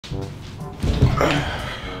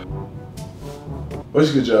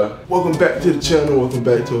What's good, y'all? Welcome back to the channel. Welcome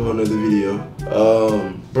back to another video.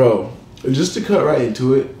 Bro, just to cut right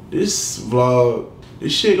into it, this vlog,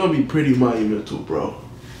 this shit gonna be pretty monumental, bro.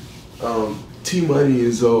 T-Money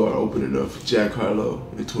and Zoe are opening up for Jack Harlow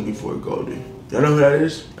and 24kGoldn. Y'all know who that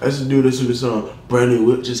is? That's the dude that's in the song Brand New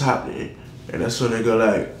Whip Just Hopped In. And that's when they go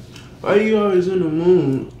like, why you always in the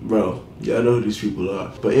moon? Bro, y'all know who these people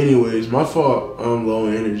are. But anyways, my fault, I'm low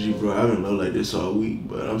in energy, bro. I've been low like this all week,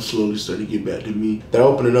 but I'm slowly starting to get back to me. They're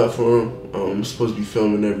opening up for him. I'm supposed to be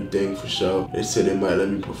filming everything for sure. They said they might let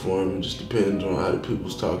me perform. It just depends on how the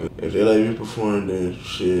people's talking. If they let me perform, then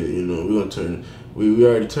shit, you know, we're gonna turn, we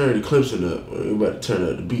already turned the Clemson up. We're about to turn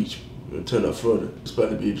up the beach. We're gonna turn up Florida. It's about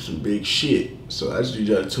to be some big shit. So I just need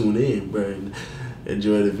y'all to tune in, bro, and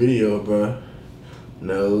enjoy the video, bro.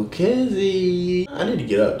 No Kenzie. I need to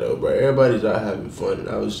get out though, bro. Everybody's out having fun, and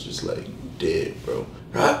I was just like dead, bro.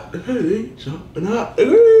 I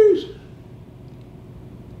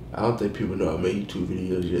don't think people know I make YouTube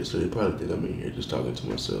videos yet, so they probably think I'm in here just talking to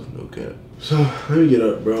myself, no cap. So let me get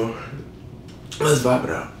up, bro. Let's vibe it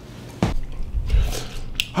out.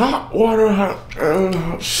 Hot water,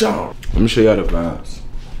 hot shower. Let me show y'all the vibes.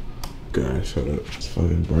 Guys, shut up. It's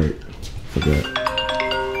fucking bright. Forgot.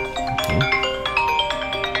 Okay.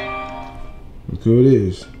 Look who it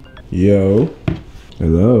is. Yo.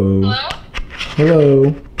 Hello. Hello?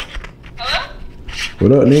 Hello. Hello?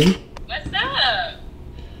 What up, nigga? What's up?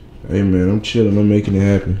 Hey, man, I'm chilling. I'm making it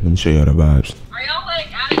happen. Let me show y'all the vibes. Are y'all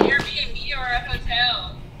like at an Airbnb or a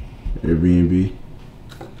hotel? Airbnb.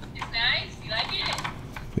 It's nice? You like it?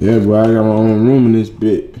 Yeah, bro, I got my own room in this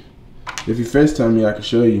bit. If you FaceTime me, I can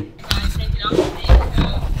show you. I take it off the thing, so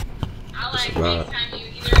I like FaceTime you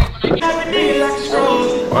either when I get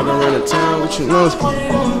Walking around the town with your nose.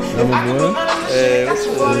 Hey, what's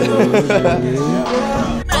up?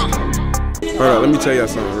 Hold on, let me tell y'all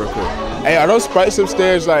something real quick. Hey, are those Sprites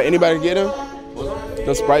upstairs, like, anybody get them?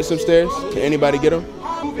 Those Sprites upstairs? Can anybody get them?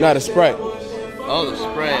 Not a Sprite. Oh, the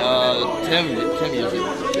spray. Tim used it.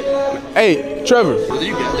 Hey, Trevor.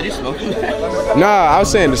 Did you smoke it? Nah, I was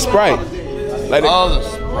saying the Sprite. Like Oh, the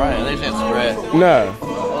spray. They said spray. Nah. I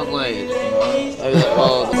was like,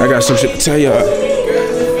 oh. I got some shit to tell y'all.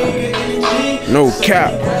 No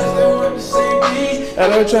cap.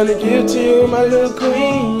 And I'm trying to give to you, my little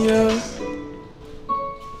queen, yeah.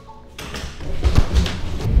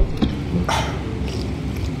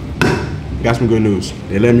 Got some good news.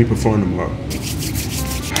 They let me perform tomorrow.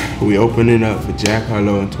 We opening up for Jack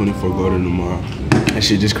Harlow and 24kGoldn tomorrow. That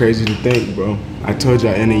shit just crazy to think, bro. I told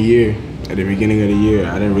y'all in a year, at the beginning of the year,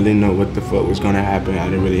 I didn't really know what the fuck was gonna happen. I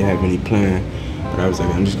didn't really have any plan. But I was like,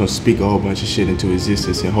 I'm just gonna speak a whole bunch of shit into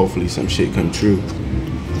existence and hopefully some shit come true.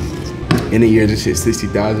 In a year, this hit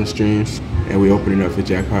 60,000 streams, and we opening up for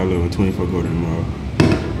Jack Harlow and 24kGoldn tomorrow.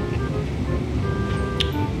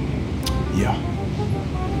 Yeah.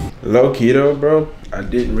 Low key though, bro, I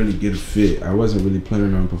didn't really get a fit. I wasn't really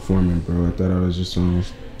planning on performing, bro. I thought I was just on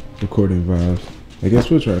recording vibes. I guess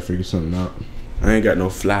we'll try to figure something out. I ain't got no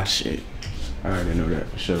fly shit. I already know that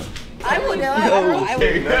for sure. I would know. I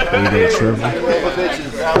would. You got Trevor?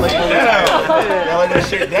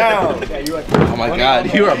 Oh my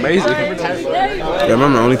God, you are amazing. Yeah,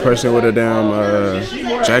 I'm the only person with a damn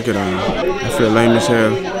jacket on. I feel lame as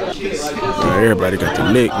hell. Everybody got the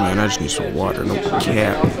lick, man. I just need some water, no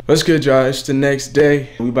cap. What's good, y'all? It's the next day.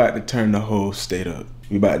 We about to turn the whole state up.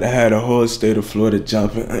 We about to have the whole state of Florida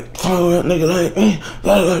jumping. Oh, nigga, like,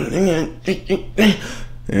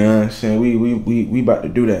 you know what I'm saying? We about to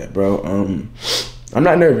do that, bro. I'm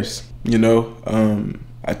not nervous, you know.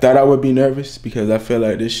 I thought I would be nervous because I feel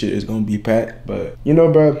like this shit is gonna be packed, but you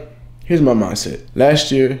know, bro, here's my mindset.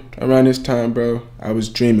 Last year, around this time, bro, I was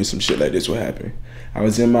dreaming some shit like this would happen. I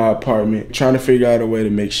was in my apartment trying to figure out a way to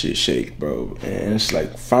make shit shake, bro. And it's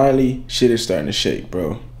like, finally, shit is starting to shake,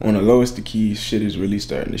 bro. On the lowest of keys, shit is really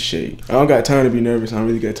starting to shake. I don't got time to be nervous. I don't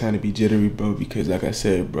really got time to be jittery, bro, because like I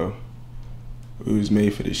said, bro, we was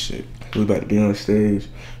made for this shit. We about to be on stage.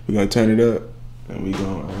 We gonna turn it up, and we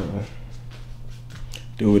gonna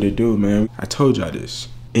do what it do, man. I told y'all this.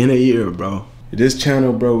 In a year, bro. This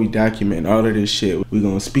channel, bro, we document all of this shit. We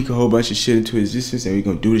gonna speak a whole bunch of shit into existence, and we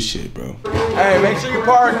gonna do this shit, bro. Hey, make sure you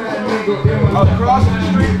park across the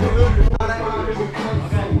street.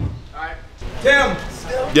 Alright. Tim.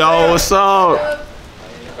 Yo, what's up?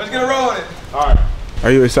 Let's get a roll on it. Alright.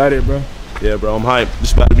 Are you excited, bro? Yeah, bro, I'm hyped.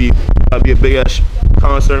 This about to be a big ass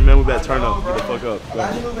concert, man. We better turn up. Get the fuck up.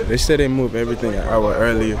 They said they moved everything an hour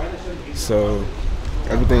earlier, so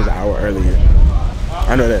everything's an hour earlier.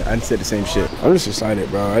 I know that. I said the same shit. I'm just excited,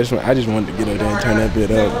 bro. I just wanted to get up there and turn that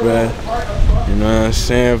bit up, bro. You know what I'm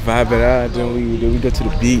saying? Vibe it out, then we go to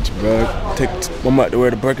the beach, bro. I'm out to wear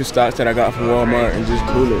the Birkenstocks that I got from Walmart and just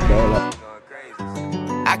cool it, bro. Like,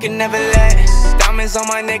 I can never let diamonds on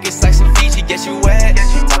my neck, it's like some Fiji, get you wet.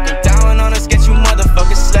 Talking down on us, get you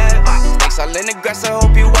motherfucking slept. Snakes all in the grass, I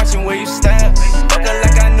hope you watching where you step. Fuck her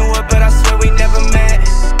like I knew her, but I swear we never met.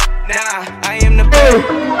 Nah, I am the best.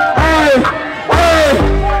 Hey!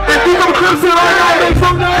 If you come crimson right now, make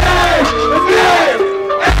some noise! Let's get it!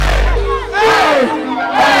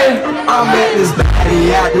 I met this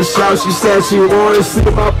baddie at the show. She said she wanted to see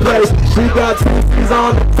my place. She got TVs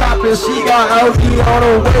on the top and she got OG on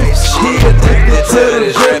her waist. She addicted to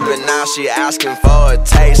the drip and now she asking for a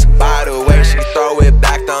taste. By the way, she throw it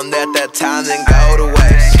back, don't let that time then go to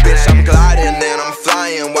waste. Bitch, I'm gliding and I'm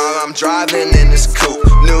flying while I'm driving in this coupe.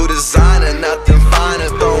 New designer, nothing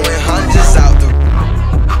finer, throwing hundreds out the.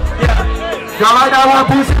 Y'all like that one,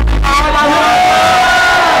 piece? Y'all like that?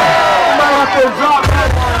 You might have to drop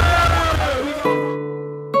that one.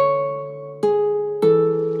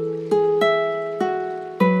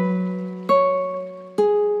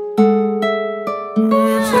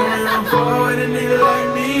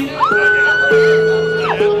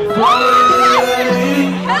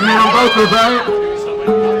 Right?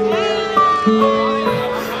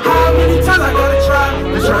 How many times I gotta try to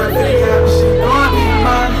figure out if she gonna be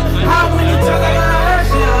mine? How many times I gotta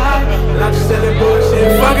ask you high? And I just said that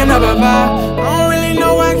bullshit, fucking up a vibe. I don't really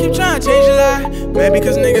know why I keep trying to change your life. Maybe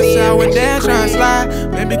cause niggas sound when they're trying to slide.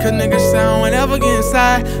 Maybe cause niggas sound whenever get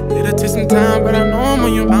inside. It'll take some time, but I know I'm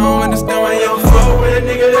on you. I don't understand why you don't fuck with a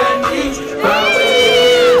nigga that needs.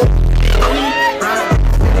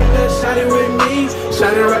 Shot it with me,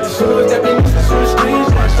 shot it right the shoes that be next to the streets.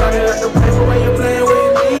 Shot it like the paper when you're playing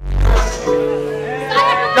with me.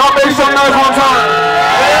 Y'all make some noise one time.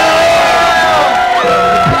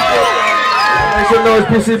 Make some noise,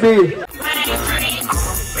 PCB.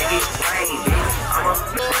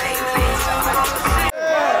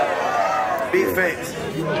 Big face.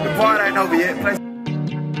 The part ain't over yet. Play.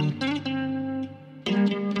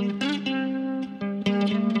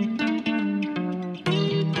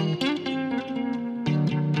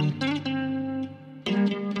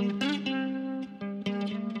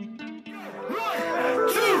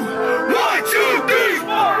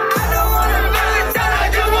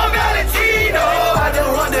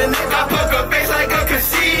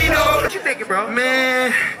 Bro,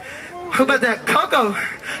 man, how about that Coco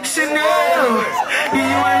Chanel? You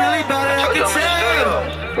ain't really bad, I can tell.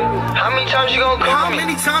 How many times you gonna call me? How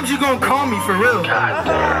many times you gonna call me for real? God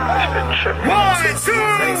damn, it's been tripping. 1, 2,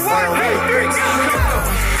 1, 2, 3,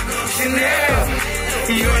 Chanel.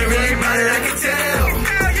 You ain't really bad, I can tell.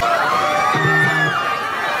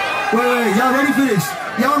 Wait, y'all ready for this?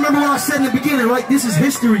 Y'all remember what I said in the beginning, right? This is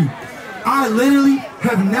history. I literally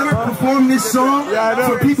have never performed this song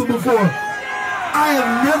for people before. I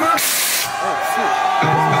have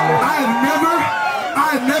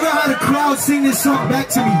never had a crowd sing this song back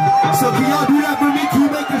to me. So can y'all do that for me? Can you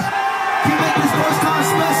make this first time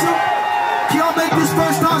special? Can y'all make this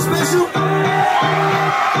first time special?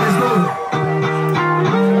 Let's go.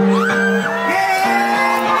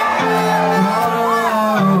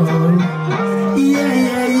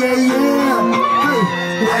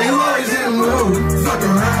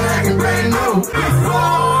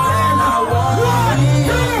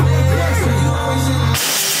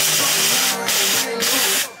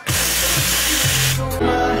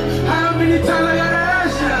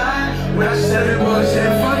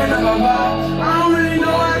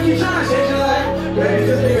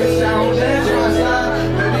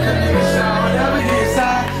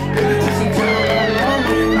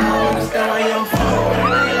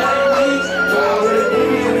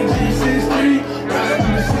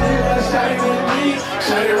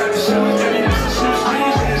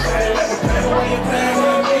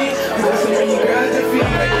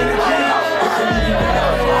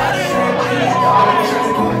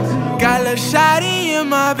 Got a shawty in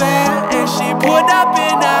my bed, and she pulled up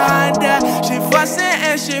in the Honda. She fussing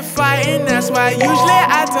and she fighting, that's why usually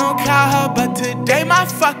I don't call her. But today my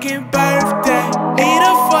fucking birthday, need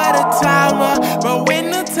her for the timer. But when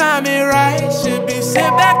the time is right, she'll be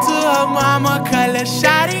sent back to her mama. Color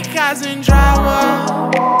shawty causing drama.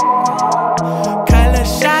 Color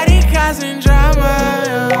shawty causing drama,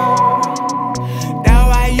 yeah. That's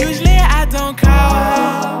why usually I don't call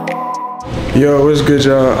her. Yo, what's good,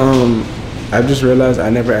 y'all? I just realized I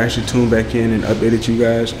never actually tuned back in and updated you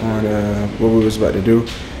guys on what we was about to do.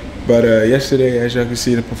 But yesterday, as y'all can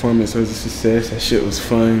see, the performance was a success. That shit was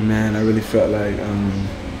fun, man. I really felt like,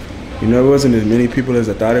 you know, it wasn't as many people as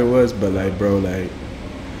I thought it was, but like, bro, like,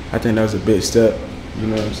 I think that was a big step. You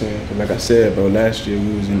know what I'm saying? 'Cause like I said, bro, last year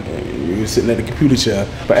we was sitting at the computer chair.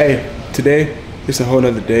 But hey, today it's a whole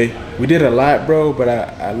nother day. We did a lot, bro, but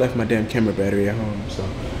I left my damn camera battery at home, so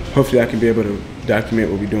hopefully I can be able to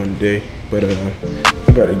document what we're doing today. But I'm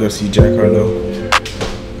about to go see Jack Harlow.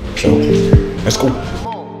 So let's go.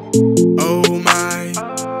 Oh my,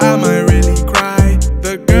 I might really cry.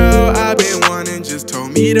 The girl I've been wanting just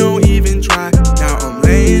told me don't even try. Now I'm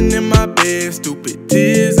laying in my bed, stupid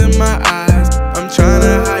tears in my eyes. I'm trying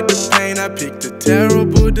to hide the pain, I picked a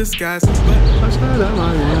terrible disguise.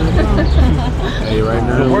 Hey, right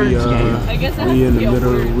now we in the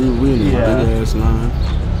middle, we in the big ass line.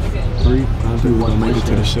 Three, I think we're gonna make it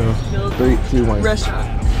to the show. 3, 2, 1. Restaurant.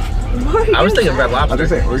 I was thinking Red Lobster. I was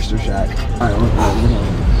gonna say oyster shack.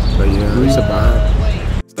 But yeah, we survived.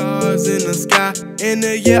 Stars in the sky. In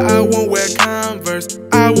the year I won't wear Converse,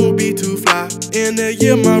 I will be too fly. In the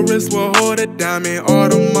year my wrist will hold a diamond,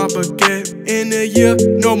 autumn my baguette. In the year,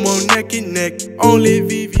 no more neck and neck, only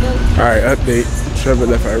VV. Alright, update. Trevor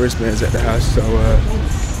left our wristbands at the house, so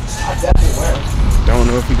don't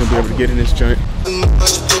know if we're gonna be able to get in this joint.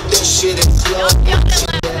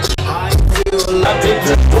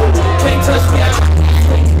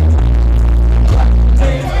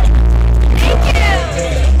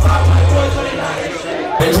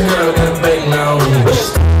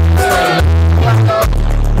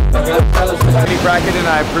 Bracket and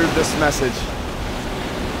I approve this message.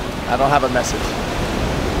 I don't have a message,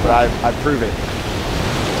 but I approve it.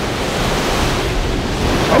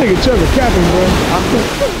 I think it's Trevor capping, bro.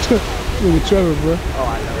 Look at Trevor, bro. Oh, I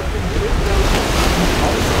know.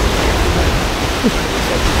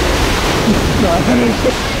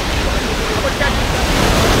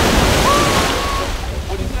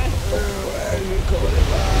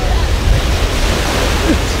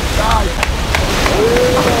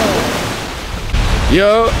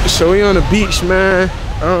 Yo, so we on the beach, man.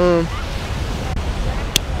 I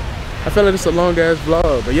feel like it's a long ass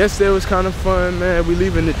vlog, but yesterday was kind of fun, man. We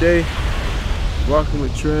leaving today, walking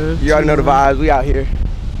with Trev. You already know the vibes. We out here.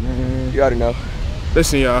 Man. You already know.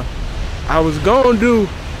 Listen, y'all. I was gonna do a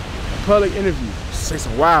public interview, say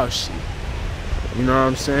some wild shit. You know what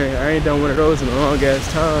I'm saying? I ain't done one of those in a long ass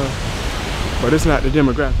time. But it's not the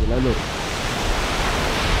demographic. Like, look,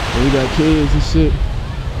 we got kids and shit.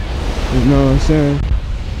 You know what I'm saying?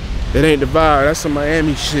 It ain't the vibe. That's some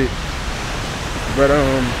Miami shit. But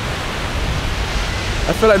I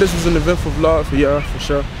feel like this was an eventful vlog for y'all, for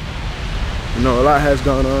sure. You know, a lot has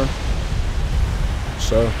gone on.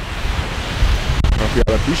 So I hope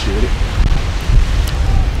y'all appreciate it.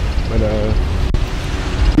 But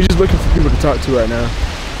we just looking for people to talk to right now.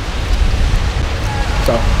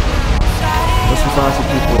 So once we find some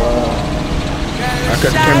people, I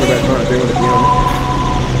cut the camera back on if they wanna be on it.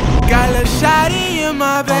 Got a shawty in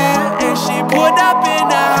my bed, and she pulled up in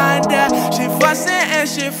the Honda. She fussing and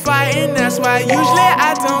she fighting, that's why usually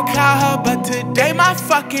I don't call her. But today my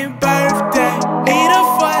fucking birthday, need a